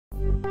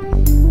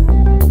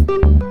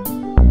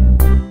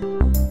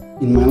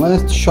In my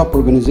last shop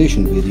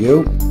organization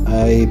video,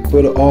 I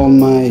put all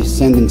my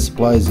sanding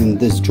supplies in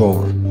this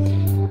drawer.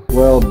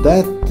 Well,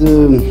 that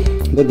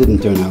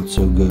didn't turn out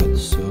so good,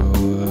 so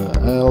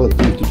I'll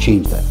attempt to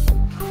change that.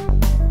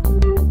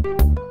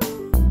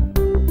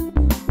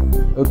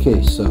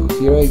 Okay, so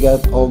here I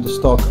got all the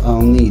stock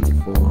I'll need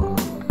for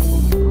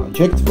my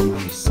project, for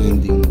my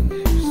sanding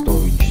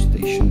storage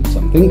station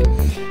something.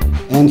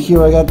 And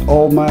here I got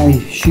all my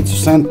sheets of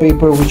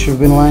sandpaper which have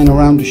been lying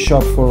around the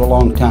shop for a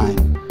long time.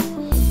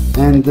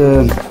 And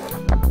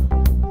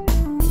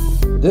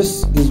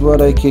this is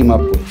what I came up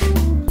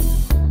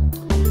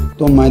with.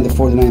 Don't mind the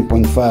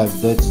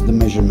 49.5, that's the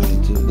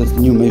measurement, that's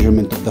the new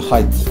measurement of the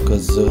height,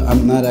 because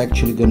I'm not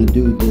actually going to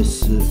do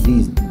this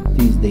these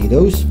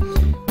dados.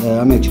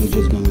 I'm actually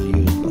just going to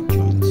use butt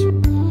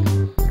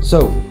joints.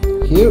 So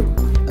here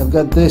I've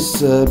got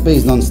this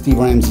based on Steve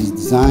Ramsey's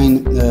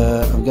design.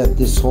 I've got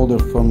this holder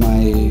for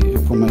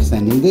my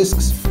sanding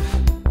discs,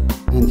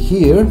 and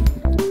here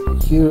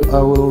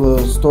I will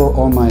store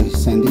all my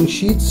sanding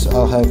sheets.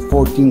 I'll have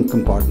 14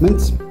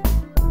 compartments,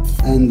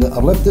 and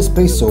I've left this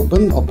space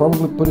open. I'll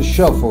probably put a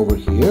shelf over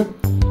here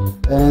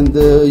and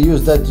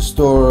use that to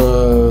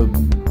store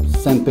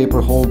sandpaper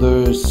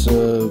holders,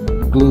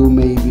 glue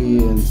maybe,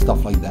 and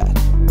stuff like that.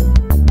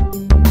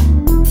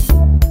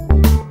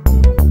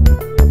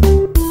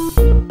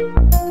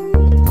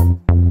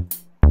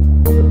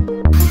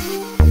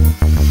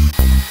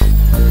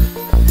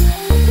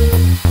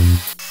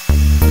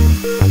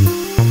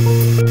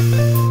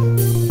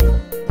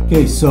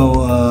 Okay,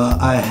 so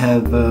I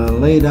have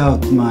laid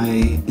out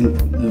my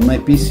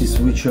pieces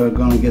which are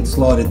going to get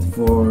slotted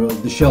for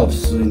the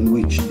shelves in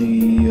which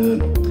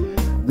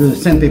the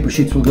sandpaper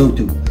sheets will go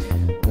to.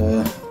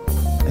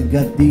 I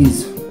got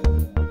these,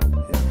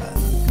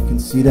 you can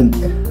see them.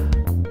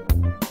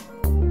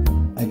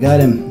 I got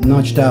them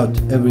notched out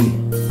every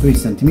 3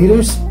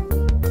 centimeters,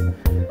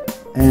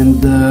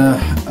 and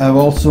I've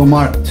also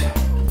marked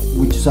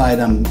which side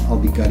I'll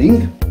be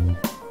cutting.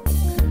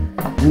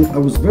 And I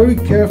was very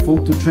careful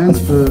to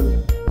transfer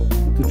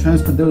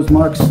those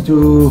marks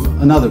to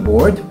another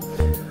board,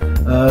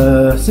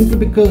 simply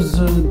because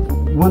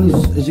one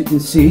is, as you can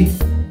see,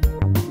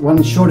 one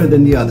is shorter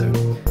than the other.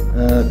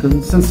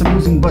 Since I'm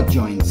using butt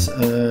joints,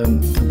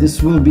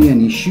 this will be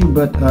an issue,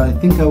 but I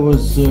think I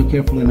was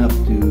careful enough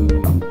to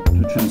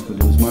transfer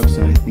those marks,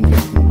 and I think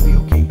everything will be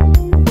okay.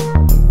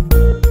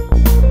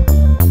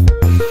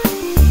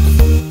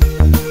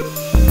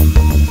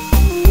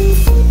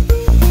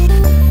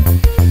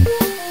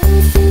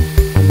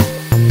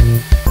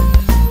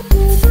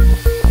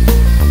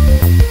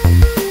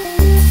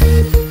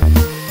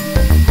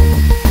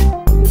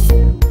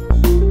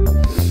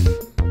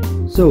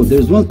 So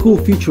there's one cool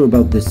feature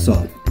about this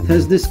saw. It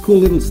has this cool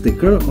little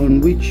sticker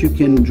on which you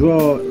can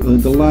draw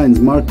the lines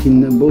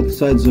marking both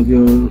sides of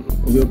your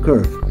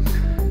curve.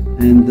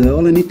 And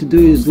all I need to do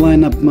is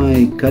line up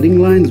my cutting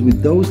lines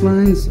with those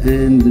lines,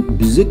 and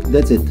bzz,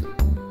 that's it.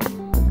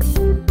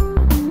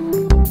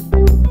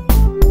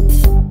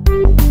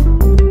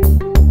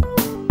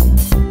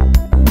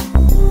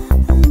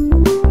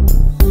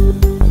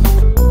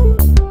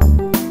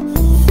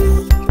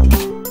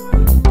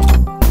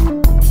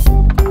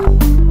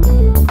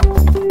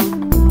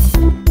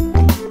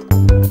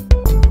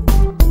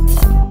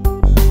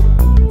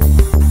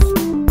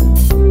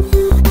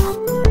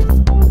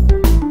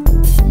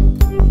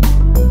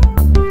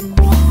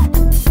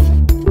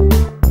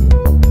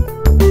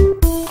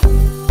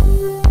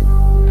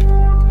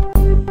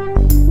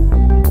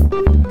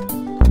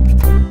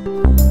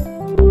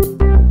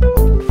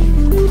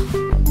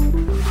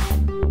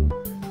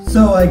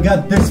 So I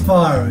got this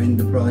far in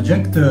the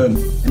project. I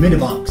made a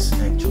box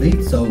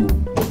actually, so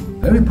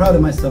very proud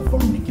of myself for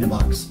making a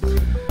box.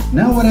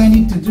 Now what I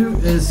need to do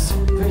is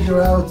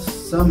figure out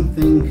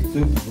something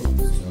to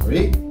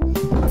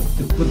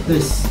put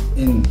this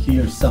in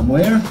here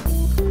somewhere.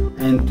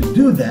 And to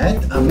do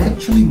that, I'm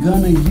actually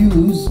gonna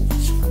use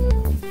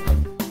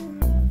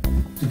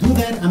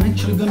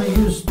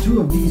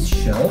 2 of these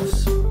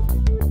shelves,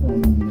 or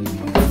maybe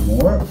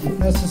more if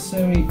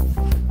necessary.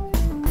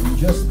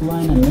 Just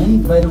line them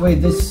in. By the way,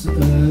 this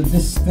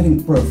is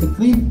fitting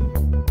perfectly.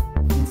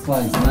 It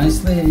slides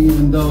nicely,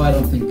 even though I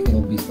don't think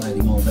it'll be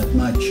sliding all that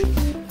much.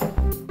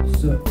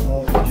 So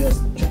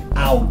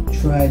I'll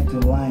try to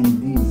line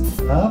these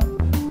up.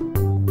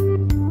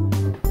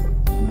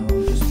 And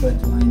I'll just try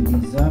to line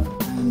these up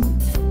and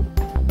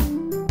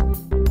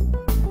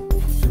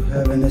to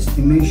have an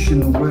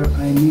estimation of where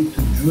I need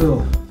to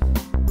drill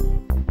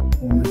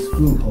all my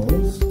screw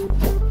holes.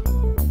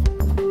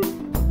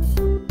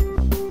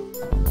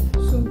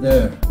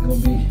 There, it'll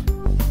be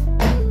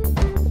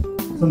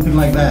something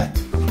like that.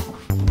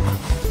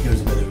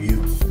 Here's a better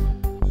view.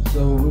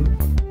 So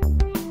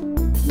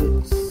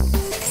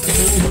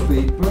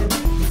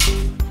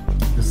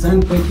the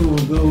sandpaper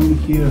will go in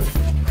here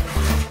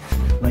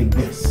like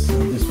this. So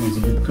this one's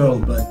a bit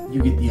curled, but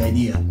you get the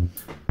idea.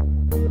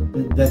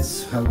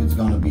 That's how it's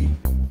gonna be.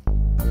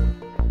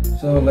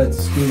 So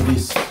let's screw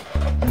this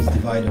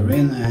divider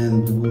in,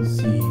 and we'll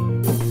see.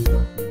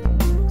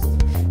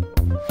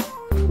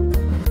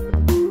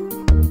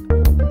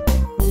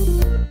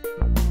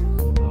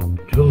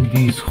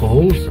 these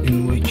holes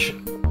in which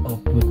I'll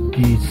put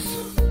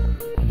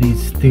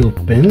these steel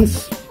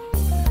pins,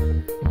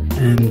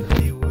 and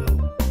they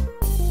will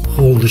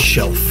hold the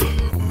shelf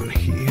on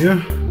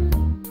here.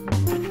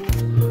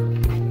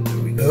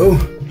 There we go.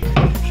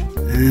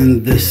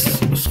 And this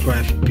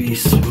scrap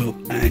piece will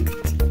act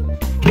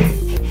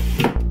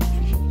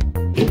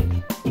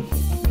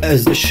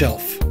as the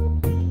shelf,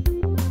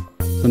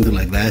 something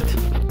like that.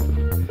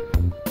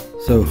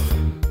 So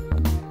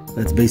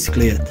that's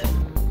basically it.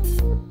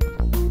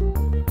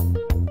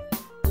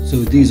 So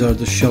these are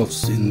the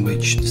shelves in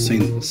which the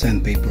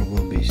sandpaper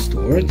will be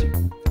stored,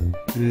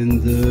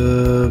 and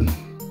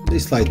they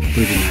slide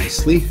pretty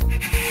nicely.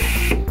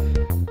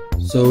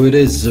 So it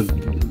is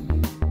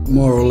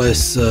more or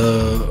less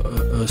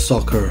a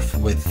saw curve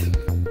with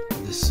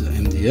this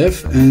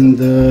MDF, and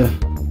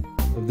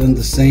I've done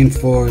the same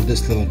for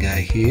this little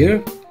guy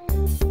here,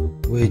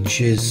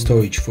 which is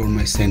storage for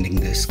my sanding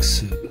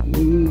discs.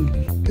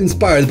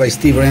 Inspired by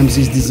Steve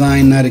Ramsey's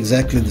design, not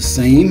exactly the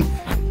same.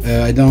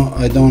 I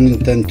don't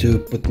intend to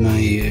put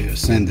my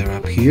sander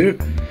up here.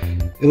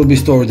 It'll be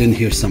stored in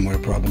here somewhere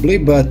probably,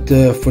 but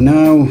for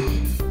now,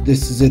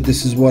 this is it.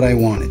 This is what I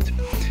wanted.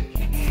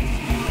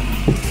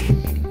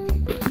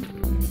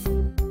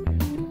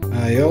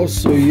 I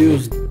also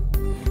used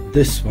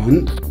this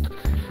one.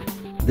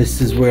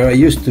 This is where I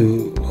used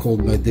to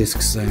hold my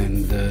discs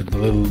and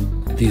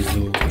these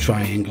little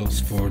triangles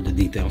for the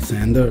detail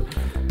sander.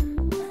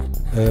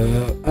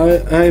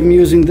 I'm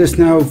using this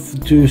now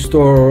to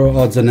store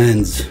odds and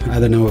ends. I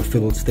don't know if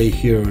it'll stay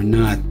here or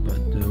not, but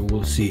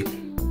we'll see.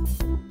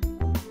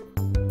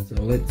 So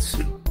let's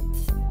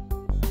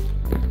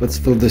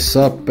fill this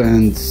up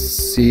and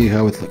see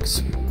how it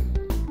looks.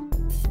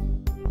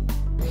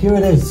 Here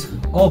it is,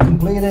 all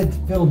completed,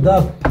 filled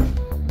up,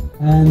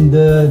 and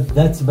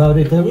that's about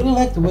it. I really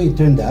like the way it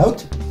turned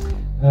out.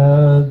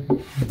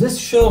 This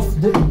shelf,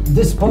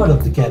 this part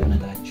of the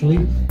cabinet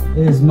actually,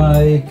 is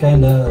my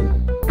kind of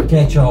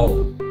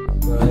catch-all,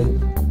 right?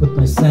 Put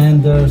my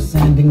sander,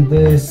 sanding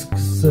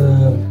discs,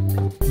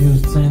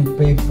 used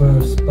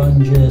sandpaper,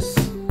 sponges,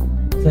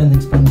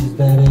 sanding sponges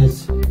that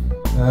is,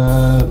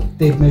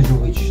 tape measure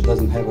which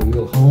doesn't have a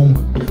real home,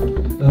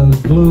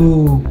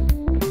 glue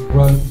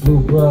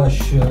brush,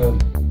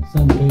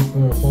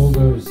 sandpaper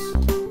holders,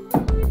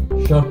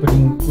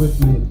 sharpening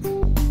equipment,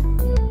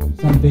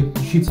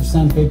 sheets of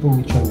sandpaper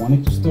which I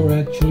wanted to store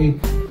actually.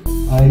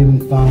 I even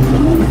found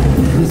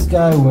this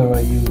guy where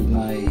I use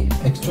my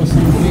extra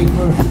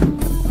sandpaper,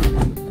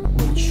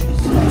 which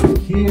is right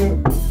here.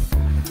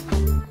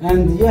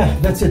 And yeah,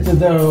 that's it.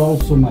 There are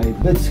also my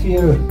bits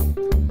here.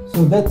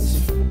 So that's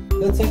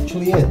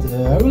actually it.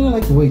 I really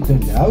like the way it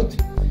turned out.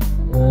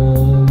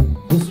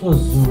 This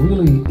was a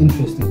really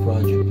interesting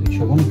project, which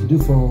I wanted to do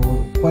for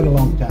quite a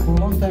long time. For a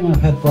long time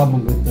I've had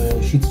problems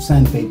with sheets of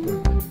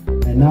sandpaper,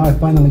 and now I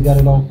finally got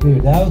it all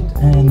cleared out.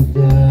 And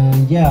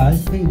yeah, I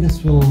think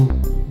this will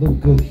look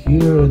good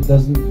here.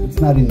 It's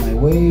not in my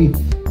way.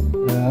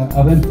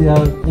 I've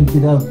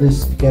emptied out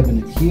this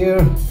cabinet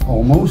here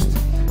almost,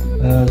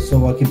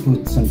 so I can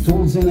put some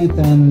tools in it.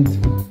 And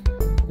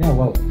yeah,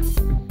 well,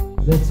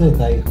 that's it.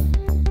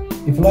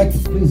 If you liked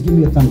it, please give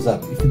me a thumbs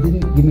up. If you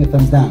didn't, give me a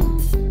thumbs down.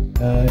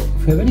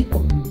 If you have any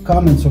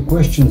comments or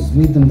questions,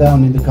 leave them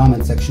down in the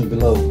comment section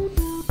below.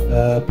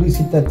 Please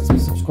hit that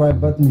subscribe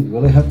button. It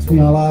really helps me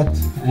a lot,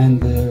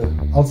 and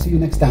I'll see you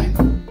next time.